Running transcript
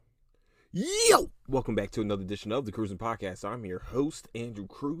Yo! Welcome back to another edition of the Cruising Podcast. I'm your host, Andrew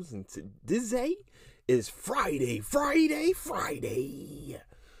Cruz, and today is Friday, December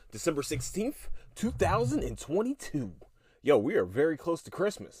 16th, 2022. Yo, we are very close to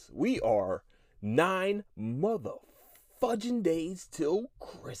Christmas. We are 9 motherfudging days till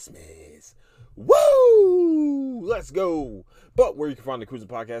Christmas. Woo! Let's go! But where you can find the Cruising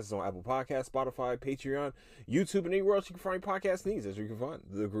Podcast is on Apple Podcasts, Spotify, Patreon, YouTube, and anywhere else you can find podcast needs. As you can find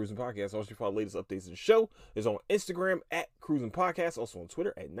the Cruising Podcast. Also, you find the latest updates of the show is on Instagram at Cruising Podcast. Also on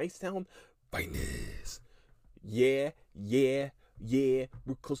Twitter at Nicetown Finest. Yeah. We're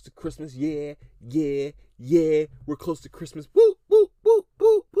close to Christmas. Yeah. We're close to Christmas. Woo.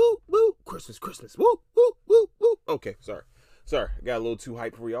 Christmas. Woo. Okay, sorry. I got a little too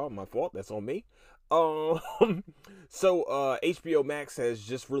hyped for y'all. My fault. That's on me. So HBO Max has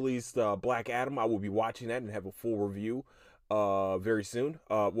just released Black Adam. I will be watching that and have a full review very soon.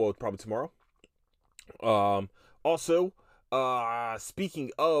 Well, probably tomorrow. Also,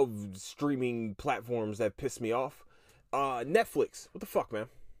 speaking of streaming platforms that piss me off, Netflix. What the fuck, man?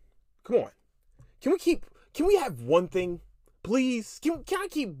 Come on. Can we have one thing? Please? Can I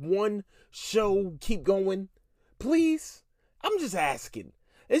keep one show keep going? Please? I'm just asking.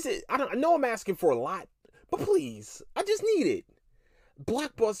 I know I'm asking for a lot, but please, I just need it.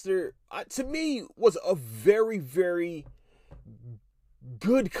 Blockbuster, to me, was a very, very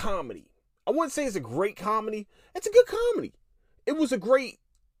good comedy. I wouldn't say it's a great comedy. It's a good comedy. It was a great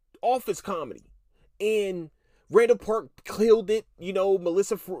office comedy. And Randall Park killed it. You know,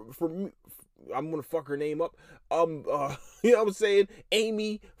 Melissa, I'm going to fuck her name up. You know what I'm saying?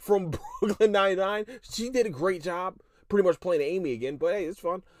 Amy from Brooklyn Nine-Nine. She did a great job. Pretty much playing Amy again, but hey, it's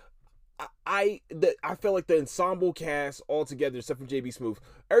fun. I felt like the ensemble cast all together, except for JB Smoove,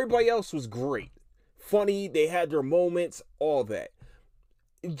 everybody else was great, funny. They had their moments, all that.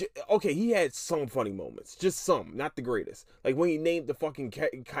 Okay, he had some funny moments, just some, not the greatest. Like when he named the fucking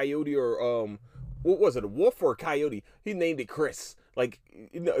coyote, or what was it, a wolf or a coyote? He named it Chris. Like,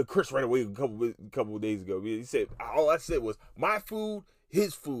 you know, Chris ran away a couple of days ago. He said all I said was my food,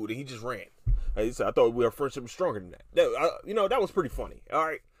 his food, and he just ran. He said, I thought our friendship was stronger than that. That was pretty funny. All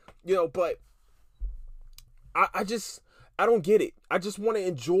right. But I don't get it. I just want to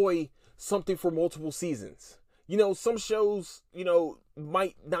enjoy something for multiple seasons. Some shows,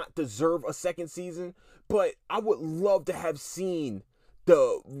 might not deserve a second season, but I would love to have seen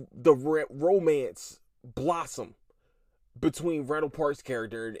the romance blossom between Randall Park's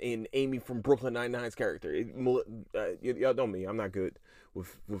character and Amy from Brooklyn Nine-Nine's character. Y'all know me. I'm not good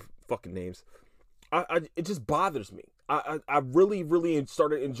with fucking names. It just bothers me. I really, really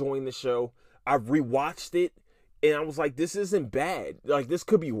started enjoying the show. I rewatched it, and I was like, this isn't bad. Like, this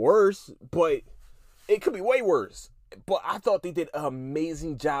could be worse, but it could be way worse. But I thought they did an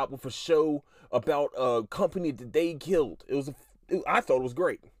amazing job with a show about a company that they killed. I thought it was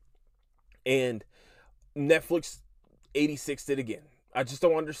great. And Netflix 86 did again. I just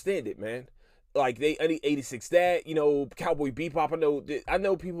don't understand it, man. Like, they 86 that, Cowboy Bebop. I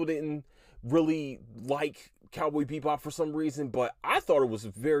know people didn't really like Cowboy Bebop for some reason, but I thought it was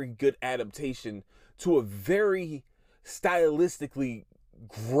a very good adaptation to a very stylistically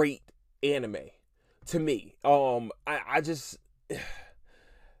great anime to me. I just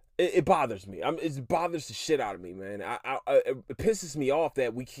it bothers me. It bothers the shit out of me, man. It pisses me off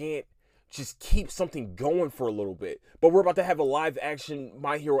that we can't just keep something going for a little bit, but we're about to have a live action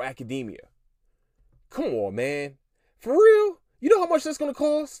My Hero Academia. Come on, man. For real? You know how much that's going to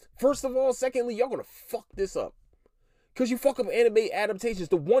cost? First of all. Secondly, y'all going to fuck this up. Because you fuck up anime adaptations.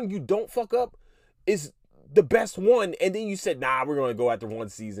 The one you don't fuck up is the best one. And then you said, nah, we're going to go after one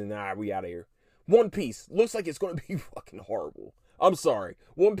season. Nah, we out of here. One Piece. Looks like it's going to be fucking horrible. I'm sorry.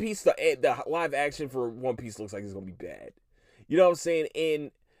 One Piece, the live action for One Piece looks like it's going to be bad. You know what I'm saying? And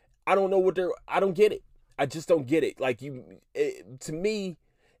I don't know I don't get it. I just don't get it. Like, to me,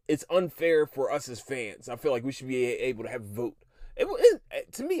 it's unfair for us as fans. I feel like we should be able to have a vote.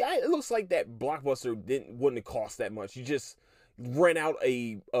 To me, it looks like that Blockbuster wouldn't have cost that much. You just rent out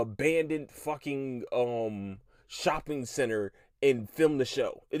a abandoned fucking shopping center and film the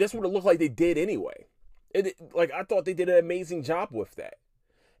show. That's what it looked like they did anyway. I thought they did an amazing job with that.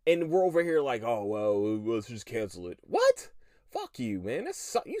 And we're over here like, oh well, let's just cancel it. What? Fuck you, man.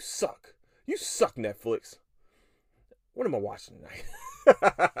 You suck. You suck, Netflix. What am I watching tonight?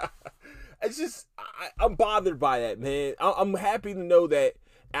 It's just, I'm bothered by that, man. I'm happy to know that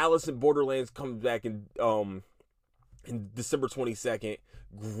Alice in Borderlands comes back in December 22nd.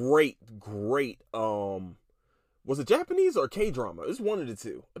 Great. Was it Japanese or K-drama? It's one of the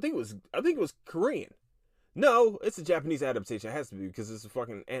two. I think it was Korean. No, it's a Japanese adaptation. It has to be because it's a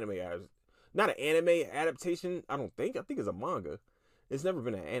fucking anime Not an anime adaptation, I don't think. I think it's a manga. It's never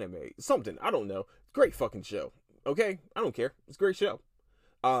been an anime. Something, I don't know. Great fucking show. Okay? I don't care. It's a great show.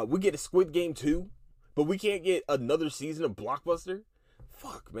 We get a Squid Game 2, but we can't get another season of Blockbuster?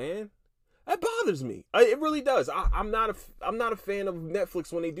 Fuck, man. That bothers me. It really does. I'm not a fan of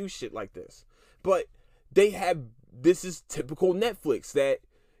Netflix when they do shit like this. But this is typical Netflix that,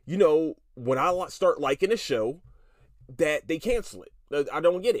 you know, when I start liking a show, that they cancel it. I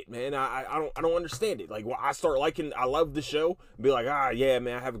don't get it, man. I don't understand it. Like, well, I love the show, be like, yeah,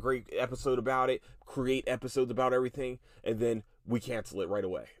 man, I have a great episode about it, create episodes about everything, and then we cancel it right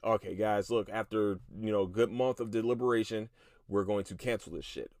away. Okay, guys, look, after, you know, a good month of deliberation, we're going to cancel this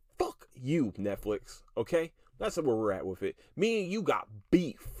shit. Fuck you, Netflix, okay? That's where we're at with it. Me and you got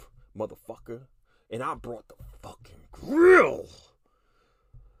beef, motherfucker, and I brought the fucking grill.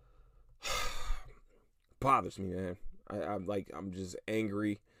 Bothers me, man. I'm just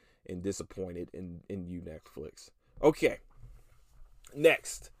angry and disappointed in you, Netflix. Okay.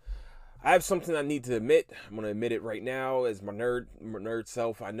 Next. I have something I need to admit. I'm going to admit it right now as my nerd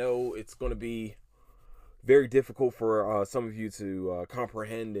self. I know it's going to be very difficult for some of you to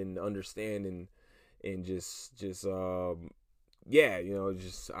comprehend and understand and just yeah, you know,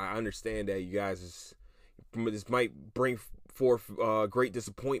 just I understand that you guys this might bring forth great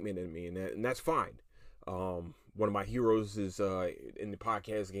disappointment in me, and that's fine. One of my heroes is in the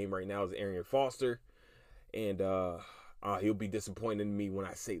podcast game right now is Arian Foster, and he'll be disappointed in me when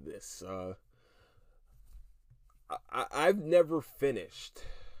I say this. I've never finished.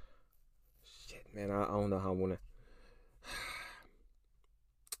 Shit, man, I don't know how I want to.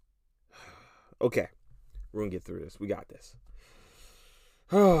 Okay, we're gonna get through this. We got this.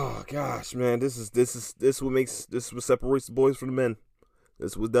 Oh gosh, man, this what separates the boys from the men.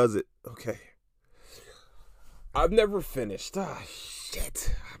 This what does it. Okay. I've never finished.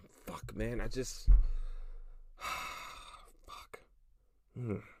 Shit. Fuck, man. Fuck.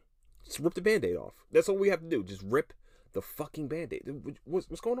 Just rip the Band-Aid off. That's all we have to do. Just rip the fucking Band-Aid.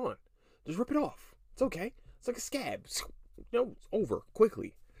 What's going on? Just rip it off. It's okay. It's like a scab. You know, it's over.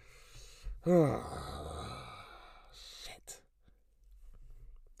 Quickly. Shit.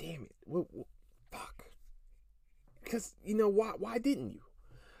 Damn it. Fuck. Because, you know, why didn't you?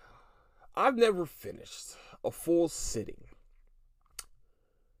 I've never finished a full sitting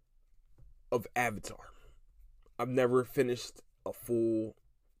of Avatar. I've never finished a full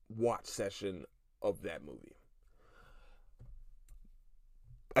watch session of that movie.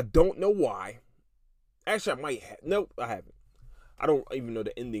 I don't know why. Actually, I might have. Nope, I haven't. I don't even know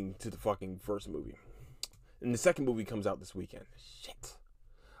the ending to the fucking first movie. And the second movie comes out this weekend. Shit.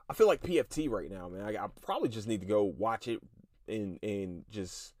 I feel like PFT right now, man. I probably just need to go watch it and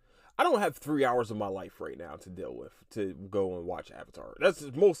just... I don't have 3 hours of my life right now to deal with to go and watch Avatar. That's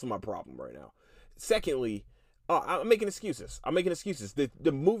most of my problem right now. Secondly, I'm making excuses.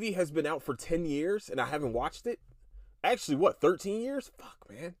 The movie has been out for 10 years and I haven't watched it. Actually, what, 13 years? Fuck,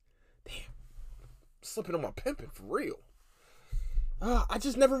 man. Damn. I'm slipping on my pimping for real. I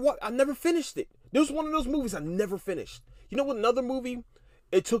never finished it. It was one of those movies I never finished. You know what, another movie,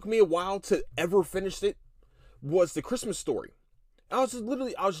 it took me a while to ever finish it, was The Christmas Story. I was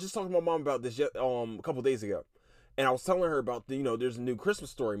just talking to my mom about this a couple days ago, and I was telling her about there's a new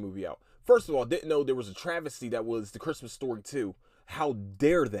Christmas Story movie out. First of all, I didn't know there was a travesty that was The Christmas Story 2. How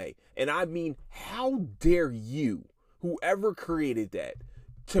dare they? And I mean, how dare you, whoever created that,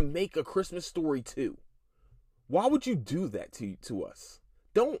 to make a Christmas Story 2? Why would you do that to us?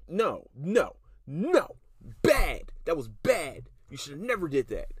 No. Bad. That was bad. You should have never did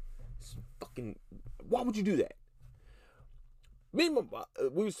that. Why would you do that? We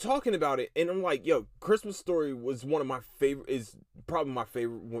was talking about it, and I'm like, yo, Christmas Story was one of my favorite, is probably my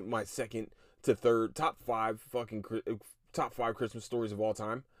favorite, my second to third, top five Christmas stories of all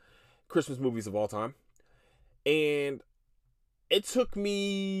time, Christmas movies of all time. And it took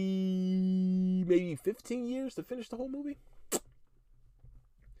me maybe 15 years to finish the whole movie.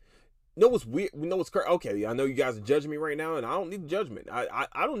 No, what's weird? No, what's crazy? Okay, I know you guys are judging me right now, and I don't need judgment. I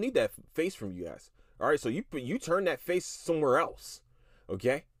don't need that face from you guys. All right, so you turn that face somewhere else,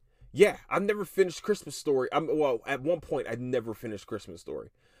 okay? Yeah, I've never finished Christmas Story. Well, at one point, I never finished Christmas Story.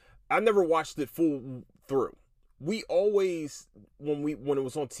 I never watched it full through. We always, when it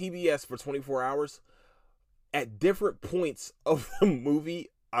was on TBS for 24 hours, at different points of the movie,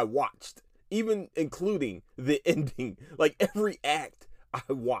 I watched, even including the ending. Like every act, I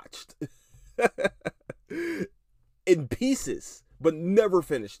watched in pieces, but never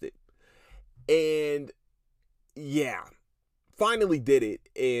finished it. And yeah, finally did it,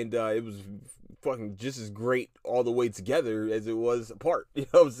 and it was fucking just as great all the way together as it was apart. You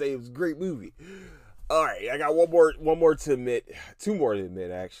know what I'm saying? It was a great movie. All right, I got one more to admit, two more to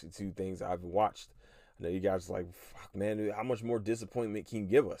admit, actually, two things I've watched. I know you guys are like, fuck, man, how much more disappointment can you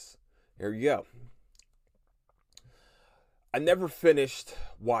give us? Here you go. I never finished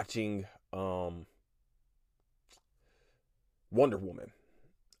watching Wonder Woman.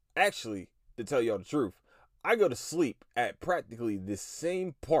 Actually, to tell y'all the truth, I go to sleep at practically the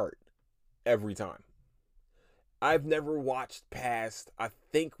same part every time. I've never watched past, I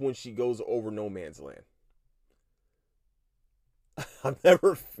think, when she goes over No Man's Land. I've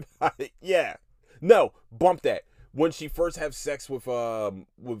never, yeah. No, bump that. When she first has sex with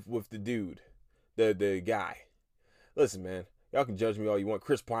the dude, the guy. Listen, man, y'all can judge me all you want.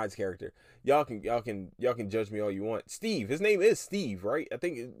 Chris Pine's character, y'all can judge me all you want. Steve, his name is Steve, right? I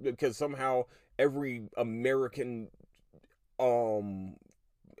think because somehow every American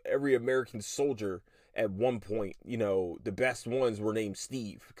soldier at one point, you know, the best ones were named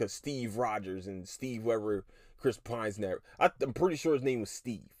Steve because Steve Rogers and Steve whoever Chris Pine's never. I'm pretty sure his name was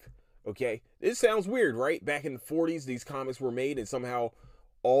Steve. Okay, it sounds weird, right? Back in the 40s, these comics were made, and somehow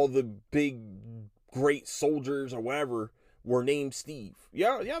all the big, great soldiers or whatever were named Steve.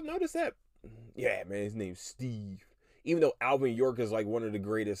 Y'all noticed that? Yeah, man, his name's Steve. Even though Alvin York is like one of the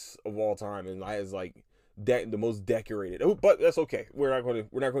greatest of all time and has like the most decorated. Oh, but that's okay. We're not going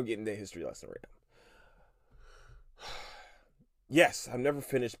to get into the history lesson right now. Yes, I've never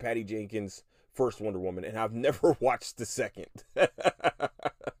finished Patty Jenkins' first Wonder Woman, and I've never watched the second.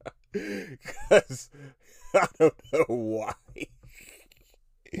 Because I don't know why.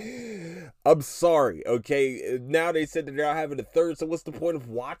 I'm sorry, okay? Now they said that they're not having a third, so what's the point of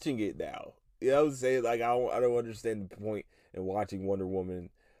watching it now? You know what I'm saying? Like, I don't understand the point in watching Wonder Woman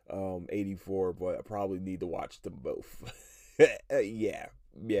 84, but I probably need to watch them both. Yeah,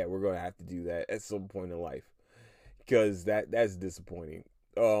 we're going to have to do that at some point in life. Because that's disappointing.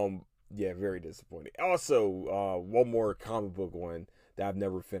 Yeah, very disappointing. Also, one more comic book one that I've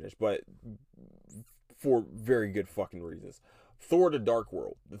never finished, but for very good fucking reasons. Thor: The Dark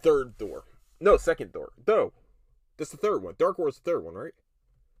World. The third Thor. No, second Thor. No. That's the third one. Dark World's the third one, right?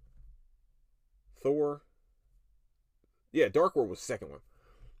 Thor. Yeah, Dark World was the second one.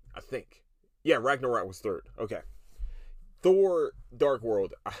 I think. Yeah, Ragnarok was third. Okay. Thor: Dark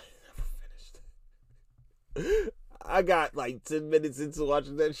World. I never finished. I got like 10 minutes into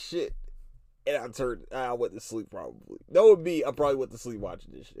watching that shit. And I went to sleep probably. That would be, I probably went to sleep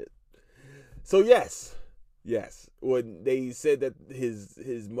watching this shit. So yes. When they said that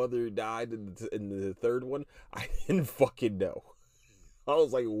his mother died in the third one, I didn't fucking know. I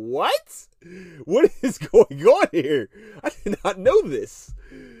was like, what? What is going on here? I did not know this.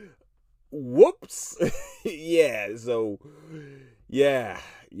 Whoops. Yeah, so, yeah.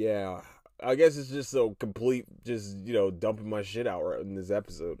 I guess it's just so complete, just, you know, dumping my shit out right in this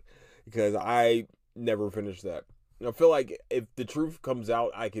episode. Because I never finished that. I feel like if the truth comes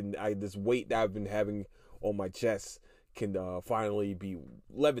out, this weight that I've been having on my chest can finally be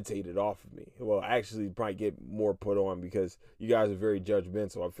levitated off of me. Well, actually, probably get more put on because you guys are very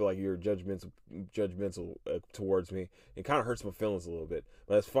judgmental. I feel like you're judgmental towards me. It kind of hurts my feelings a little bit,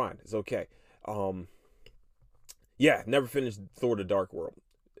 but that's fine. It's okay. Yeah, never finished Thor: The Dark World.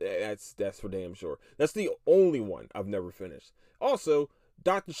 That's for damn sure. That's the only one I've never finished. Also,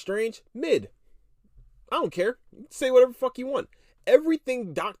 Doctor Strange, mid. I don't care. Say whatever the fuck you want.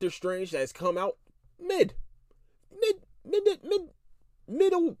 Everything Doctor Strange that has come out, middle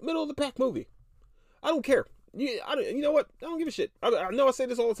of the pack movie. I don't care. You know what? I don't give a shit. I know I say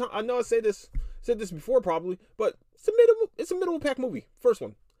this all the time. I know I said this before probably, but it's a middle of the pack movie. First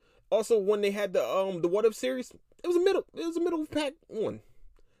one. Also, when they had the What If series, it was a middle of the pack one.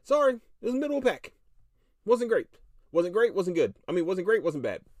 Sorry, it was middle of the pack. Wasn't great. Wasn't great, wasn't good. I mean, wasn't great, wasn't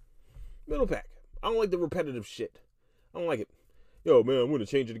bad. Middle pack. I don't like the repetitive shit. I don't like it. Yo, man, I'm going to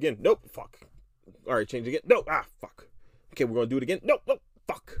change it again. Nope, fuck. All right, change it again. Nope, fuck. Okay, we're going to do it again. Nope,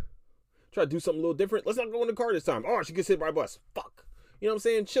 fuck. Try to do something a little different. Let's not go in the car this time. Oh, she gets hit by a bus. Fuck. You know what I'm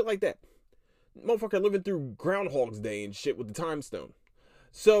saying? Shit like that. Motherfucker living through Groundhog's Day and shit with the time stone.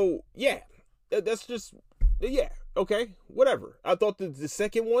 So, yeah. That's just, yeah. Okay, whatever. I thought the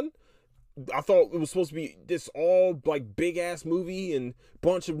second one, I thought it was supposed to be this all like big ass movie and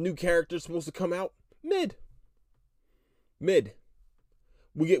bunch of new characters supposed to come out. Mid.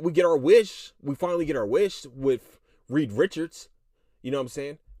 We get our wish. We finally get our wish with Reed Richards. You know what I'm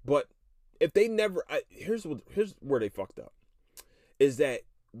saying? But if they never, here's where they fucked up. Is that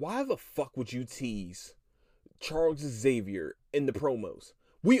why the fuck would you tease Charles Xavier in the promos?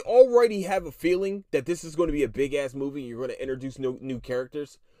 We already have a feeling that this is going to be a big ass movie and you're going to introduce new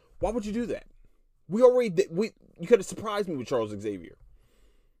characters. Why would you do that? You could have surprised me with Charles Xavier.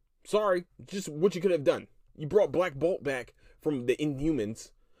 Sorry, just what you could have done. You brought Black Bolt back from the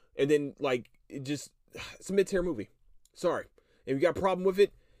Inhumans, and then it's a mid-tier movie. Sorry, if you got a problem with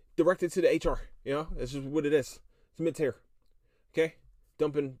it, direct it to the HR. You know, that's just what it is. It's mid-tier. Okay,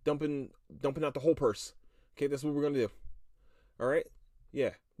 dumping out the whole purse. Okay, that's what we're gonna do. All right,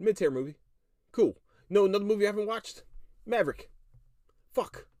 yeah, mid-tier movie. Cool. No, another movie I haven't watched. Maverick.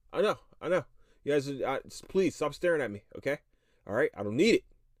 Fuck. I know. You guys, please stop staring at me. Okay. All right. I don't need it.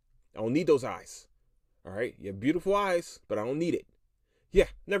 I don't need those eyes. All right. You have beautiful eyes, but I don't need it. Yeah.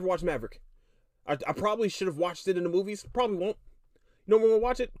 Never watched Maverick. I probably should have watched it in the movies. Probably won't. You know when I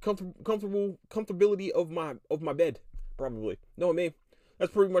watch it? Comfortability of my bed. Probably. Know what I mean?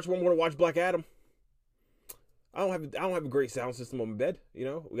 That's pretty much when I'm gonna watch Black Adam. I don't have a great sound system on my bed. You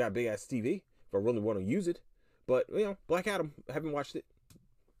know, we got a big ass TV if I really want to use it. But you know, Black Adam. I haven't watched it.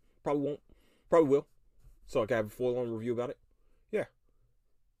 Probably won't. Probably will. So I can have a full-on review about it. Yeah.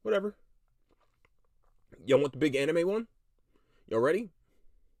 Whatever. Y'all want the big anime one? Y'all ready?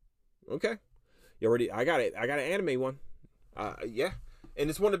 Okay. Y'all ready? I got it. I got an anime one. Yeah. And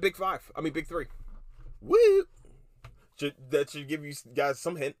it's one of the big five. I mean, big three. Woo! That should give you guys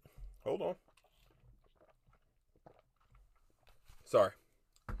some hint. Hold on. Sorry.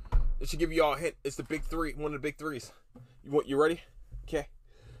 It should give you all a hint. It's the big three. One of the big threes. You ready? Okay.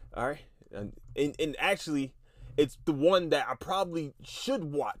 All right. And actually, it's the one that I probably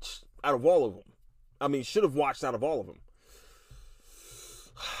should watch out of all of them. I mean, should have watched out of all of them.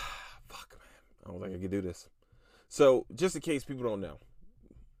 Fuck, man. I don't think I can do this. So, just in case people don't know,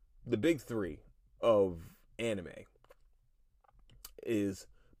 the big three of anime is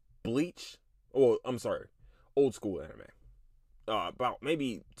Bleach. Or, I'm sorry, old school anime. About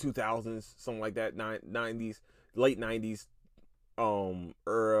maybe 2000s, something like that, 90s, late 90s,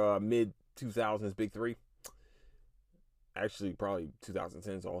 or mid 2000s, big three. Actually, probably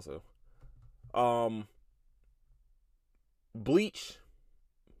 2010s also. Bleach,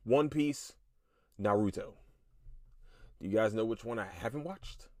 One Piece, Naruto. Do you guys know which one I haven't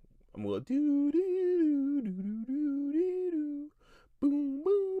watched? I'm gonna do boom boom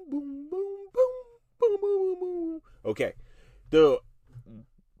boom boom boom boom boom boom. Okay, the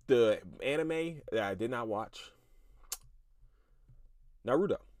anime that I did not watch,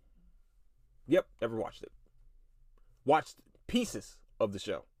 Naruto. Yep, never watched it. Watched pieces of the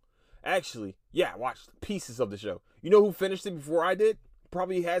show. Actually, yeah, watched pieces of the show. You know who finished it before I did?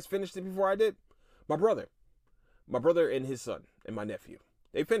 Probably has finished it before I did. My brother. My brother and his son and my nephew.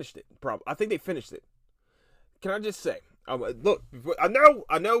 They finished it. I think they finished it. Can I just say, look, I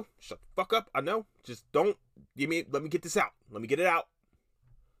know. Shut the fuck up. I know. Just don't let me get this out. Let me get it out.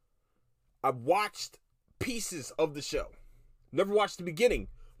 I watched pieces of the show. Never watched the beginning.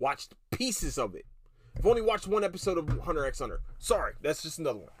 Watched pieces of it. I've only watched one episode of Hunter x Hunter. Sorry, that's just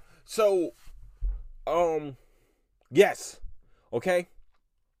another one. So, yes. Okay?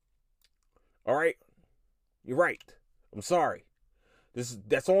 Alright? You're right. I'm sorry.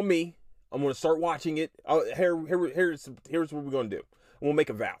 That's on me. I'm gonna start watching it. Here's what we're gonna do. We'll make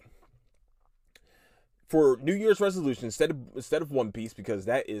a vow. For New Year's resolution, instead of One Piece, because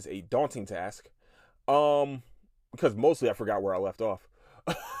that is a daunting task. Because mostly I forgot where I left off.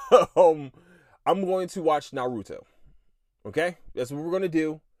 I'm going to watch Naruto. Okay? That's what we're going to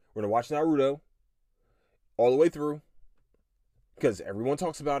do. We're going to watch Naruto all the way through. Because everyone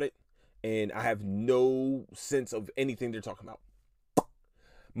talks about it. And I have no sense of anything they're talking about.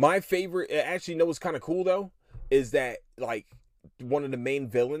 My favorite, actually, you know what's kind of cool, though? Is that, like, one of the main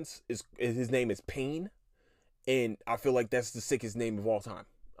villains, his name is Pain. And I feel like that's the sickest name of all time.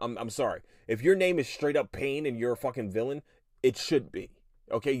 I'm sorry. If your name is straight up Pain and you're a fucking villain, it should be.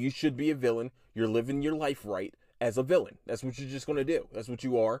 Okay, you should be a villain. You're living your life right as a villain. That's what you're just going to do. That's what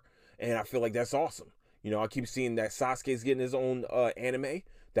you are. And I feel like that's awesome. You know, I keep seeing that Sasuke's getting his own anime.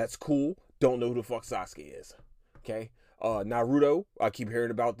 That's cool. Don't know who the fuck Sasuke is. Okay? Naruto, I keep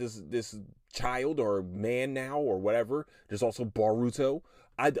hearing about this child or man now or whatever. There's also Boruto.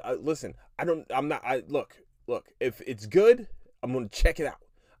 Listen, look, if it's good, I'm going to check it out.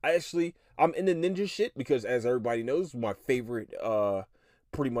 I'm in the ninja shit because, as everybody knows, my favorite,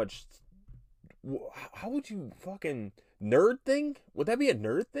 pretty much, how would you fucking nerd thing? Would that be a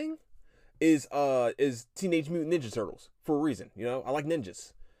nerd thing? Is Teenage Mutant Ninja Turtles for a reason. You know, I like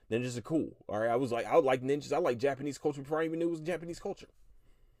ninjas. Ninjas are cool. All right, I would like ninjas. I like Japanese culture before I even knew it was Japanese culture.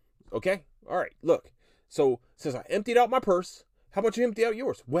 Okay, all right. Look, so since I emptied out my purse, how about you empty out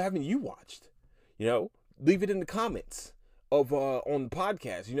yours? What haven't you watched? You know, leave it in the comments of on the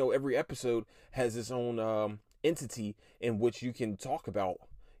podcast. You know, every episode has its own entity in which you can talk about.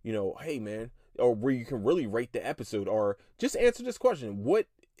 You know, hey man, or where you can really rate the episode, or just answer this question: what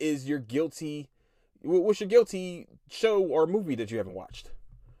is your guilty? What's your guilty show or movie that you haven't watched?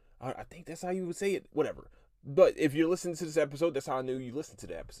 I think that's how you would say it. Whatever. But if you're listening to this episode, that's how I knew you listened to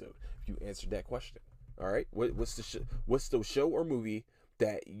the episode. If you answered that question, all right. What's the show or movie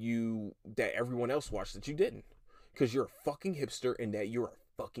that everyone else watched that you didn't? Because you're a fucking hipster and that you're a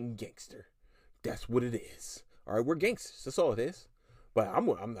fucking gangster. That's what it is. All right, we're gangsters. That's all it is. But I'm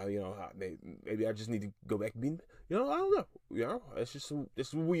not. Maybe I just need to go back and be. I don't know. This is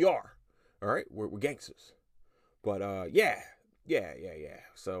who we are. All right, we're gangsters. But yeah.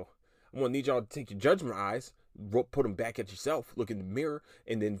 So I'm gonna need y'all to take your judgment eyes, put them back at yourself, look in the mirror,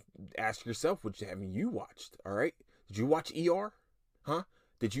 and then ask yourself, what haven't you watched? All right, did you watch ER? Huh?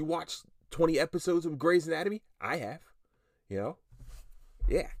 Did you watch 20 episodes of Grey's Anatomy? I have. Yeah.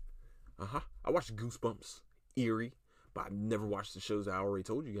 I watched Goosebumps, Eerie, but I've never watched the shows I already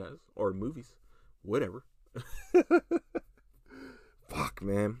told you guys, or movies, whatever. Fuck,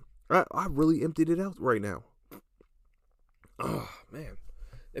 man. I really emptied it out right now. Oh, man.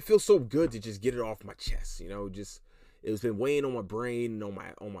 It feels so good to just get it off my chest, it's been weighing on my brain and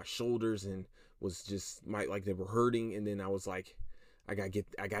on my shoulders, and was just they were hurting, and then I was like, I gotta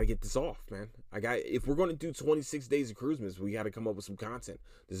get this off, man. If we're gonna do 26 days of Christmas, we gotta come up with some content.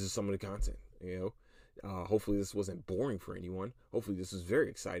 This is some of the content, hopefully this wasn't boring for anyone. Hopefully this was very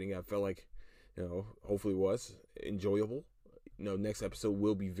exciting. I felt like, hopefully it was enjoyable. Next episode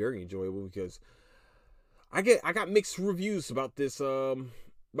will be very enjoyable because I got mixed reviews about this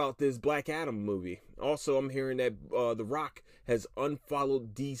Black Adam movie. Also, I'm hearing that The Rock has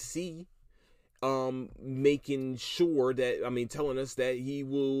unfollowed DC, making sure that, telling us that he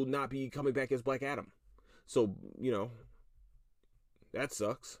will not be coming back as Black Adam. So, that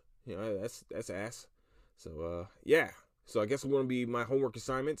sucks. That's ass. So, yeah. So I guess I'm going to be my homework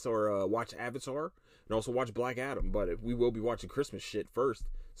assignments or watch Avatar and also watch Black Adam. But we will be watching Christmas shit first.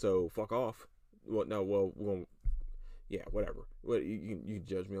 So fuck off. We're going to, yeah, whatever. You can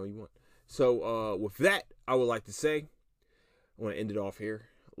judge me all you want. So with that, I would like to say, I want to end it off here.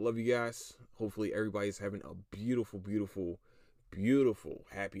 Love you guys. Hopefully everybody's having a beautiful, beautiful, beautiful,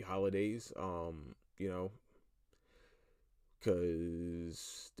 happy holidays.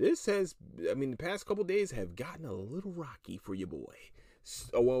 Because the past couple days have gotten a little rocky for your boy.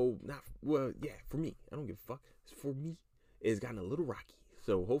 Yeah, for me. I don't give a fuck. For me, it's gotten a little rocky.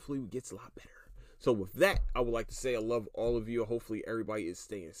 So hopefully it gets a lot better. So with that, I would like to say I love all of you. Hopefully everybody is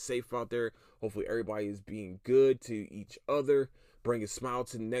staying safe out there. Hopefully everybody is being good to each other. Bring a smile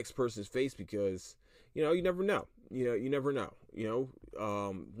to the next person's face because, you never know. You never know.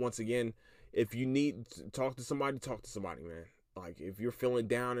 Once again, if you need to talk to somebody, man. Like, if you're feeling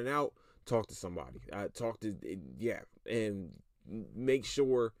down and out, talk to somebody. And make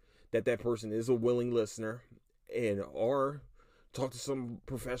sure that person is a willing listener, or talk to some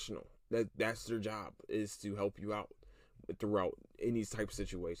professional. That's their job, is to help you out throughout in these type of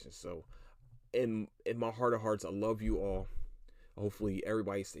situations. So, in my heart of hearts, I love you all. Hopefully,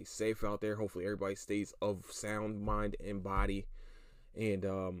 everybody stays safe out there. Hopefully, everybody stays of sound mind and body. And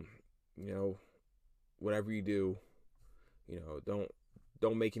whatever you do,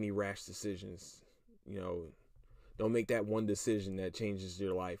 don't make any rash decisions. Don't make that one decision that changes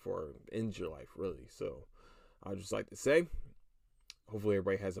your life or ends your life, really. So I'd just like to say, hopefully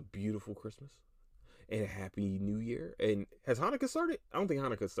everybody has a beautiful Christmas and a happy New Year. And has Hanukkah started? I don't think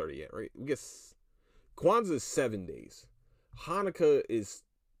Hanukkah started yet, right? We guess Kwanzaa is 7 days. Hanukkah is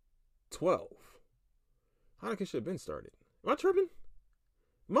 12. Hanukkah should have been started. Am I tripping?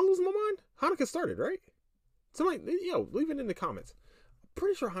 Am I losing my mind? Hanukkah started, right? Somebody, leave it in the comments. I'm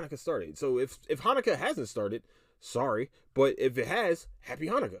pretty sure Hanukkah started. So if Hanukkah hasn't started, sorry. But if it has, happy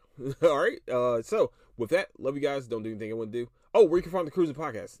Hanukkah. All right? So with that, love you guys. Don't do anything I wouldn't do. Oh, where you can find the Cruising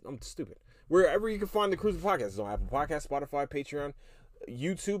Podcast. I'm stupid. Wherever you can find the Cruising Podcast. It's on Apple Podcasts, Spotify, Patreon,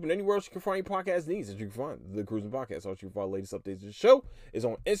 YouTube, and anywhere else you can find your podcast needs that you can find the Cruising Podcast. Also, you can find the latest updates of the show is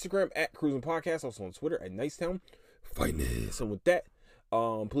on Instagram at Cruising Podcast. Also on Twitter at Nicetown Finest. So with that,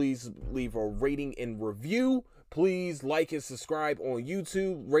 please leave a rating and review. Please like and subscribe on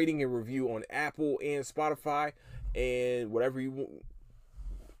YouTube. Rating and review on Apple and Spotify and whatever you want.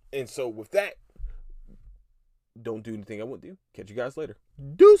 And so with that, don't do anything I wouldn't do. Catch you guys later.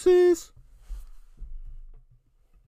 Deuces.